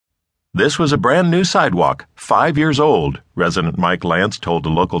This was a brand new sidewalk, 5 years old, resident Mike Lance told a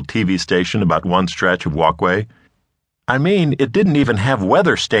local TV station about one stretch of walkway. I mean, it didn't even have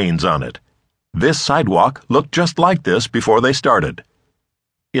weather stains on it. This sidewalk looked just like this before they started.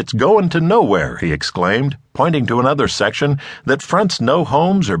 It's going to nowhere, he exclaimed, pointing to another section that fronts no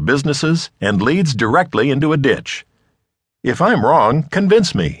homes or businesses and leads directly into a ditch. If I'm wrong,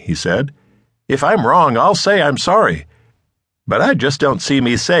 convince me, he said. If I'm wrong, I'll say I'm sorry. But I just don't see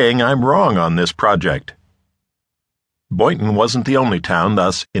me saying I'm wrong on this project. Boynton wasn't the only town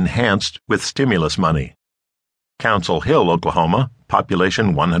thus enhanced with stimulus money. Council Hill, Oklahoma,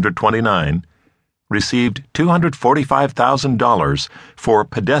 population 129, received $245,000 for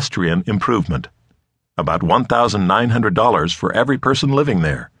pedestrian improvement, about $1,900 for every person living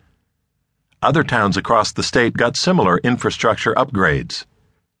there. Other towns across the state got similar infrastructure upgrades.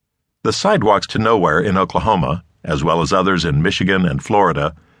 The sidewalks to nowhere in Oklahoma, as well as others in Michigan and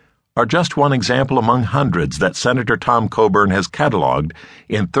Florida, are just one example among hundreds that Senator Tom Coburn has cataloged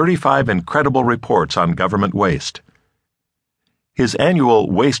in 35 incredible reports on government waste. His annual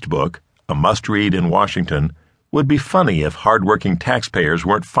Waste Book, a must-read in Washington, would be funny if hard-working taxpayers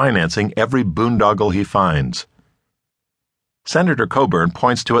weren't financing every boondoggle he finds. Senator Coburn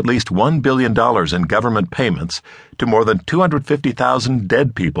points to at least $1 billion in government payments to more than 250,000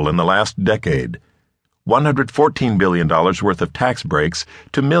 dead people in the last decade, $114 billion worth of tax breaks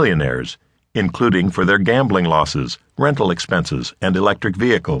to millionaires, including for their gambling losses, rental expenses, and electric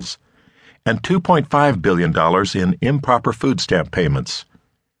vehicles, and $2.5 billion in improper food stamp payments.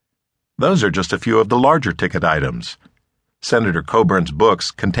 Those are just a few of the larger ticket items. Senator Coburn's books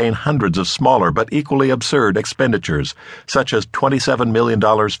contain hundreds of smaller but equally absurd expenditures, such as $27 million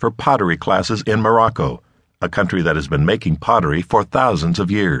for pottery classes in Morocco, a country that has been making pottery for thousands of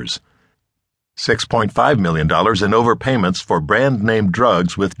years. $6.5 million in overpayments for brand-name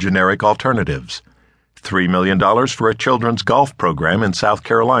drugs with generic alternatives, $3 million for a children's golf program in South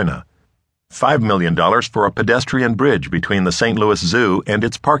Carolina, $5 million for a pedestrian bridge between the St. Louis Zoo and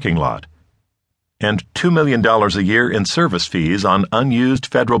its parking lot, and $2 million a year in service fees on unused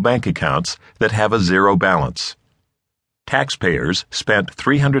federal bank accounts that have a zero balance. Taxpayers spent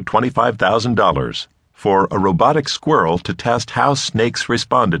 $325,000 for a robotic squirrel to test how snakes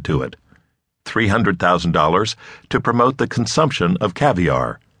responded to it, $300,000 to promote the consumption of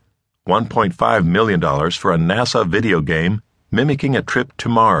caviar, $1.5 million for a NASA video game mimicking a trip to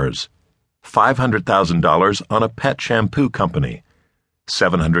Mars, $500,000 on a pet shampoo company,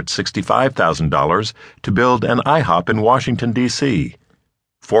 $765,000 to build an IHOP in Washington, D.C.,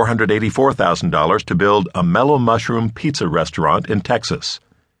 $484,000 to build a mellow mushroom pizza restaurant in Texas,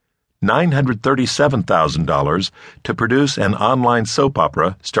 $937,000 to produce an online soap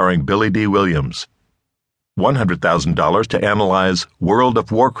opera starring Billy D. Williams, $100,000 to analyze World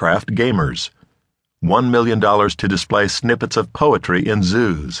of Warcraft gamers, $1 million to display snippets of poetry in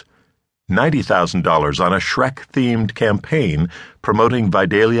zoos, $90,000 on a Shrek-themed campaign promoting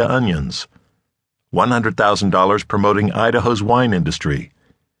Vidalia onions, $100,000 promoting Idaho's wine industry,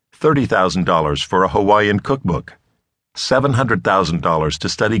 $30,000 for a Hawaiian cookbook, $700,000 to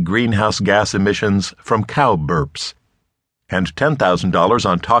study greenhouse gas emissions from cow burps, and $10,000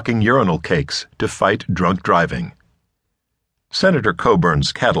 on talking urinal cakes to fight drunk driving. Senator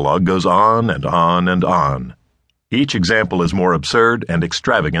Coburn's catalog goes on and on and on. Each example is more absurd and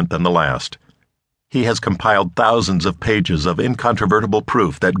extravagant than the last. He has compiled thousands of pages of incontrovertible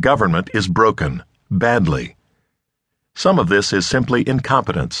proof that government is broken, badly. Some of this is simply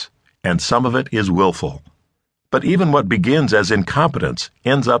incompetence, and some of it is willful. But even what begins as incompetence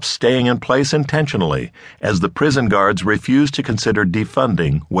ends up staying in place intentionally, as the prison guards refuse to consider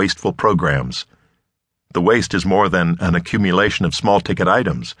defunding wasteful programs. The waste is more than an accumulation of small-ticket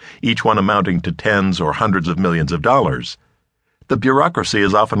items, each one amounting to tens or hundreds of millions of dollars. The bureaucracy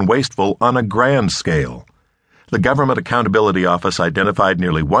is often wasteful on a grand scale. The Government Accountability Office identified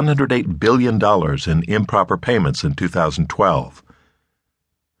nearly $108 billion in improper payments in 2012.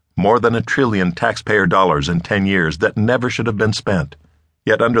 More than $1 trillion taxpayer dollars in 10 years that never should have been spent.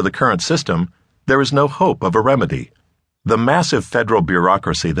 Yet under the current system, there is no hope of a remedy. The massive federal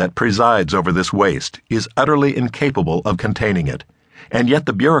bureaucracy that presides over this waste is utterly incapable of containing it, and yet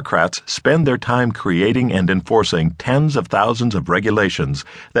the bureaucrats spend their time creating and enforcing tens of thousands of regulations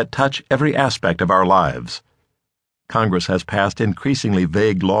that touch every aspect of our lives. Congress has passed increasingly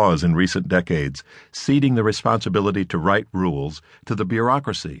vague laws in recent decades, ceding the responsibility to write rules to the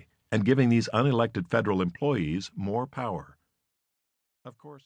bureaucracy and giving these unelected federal employees more power. Of course,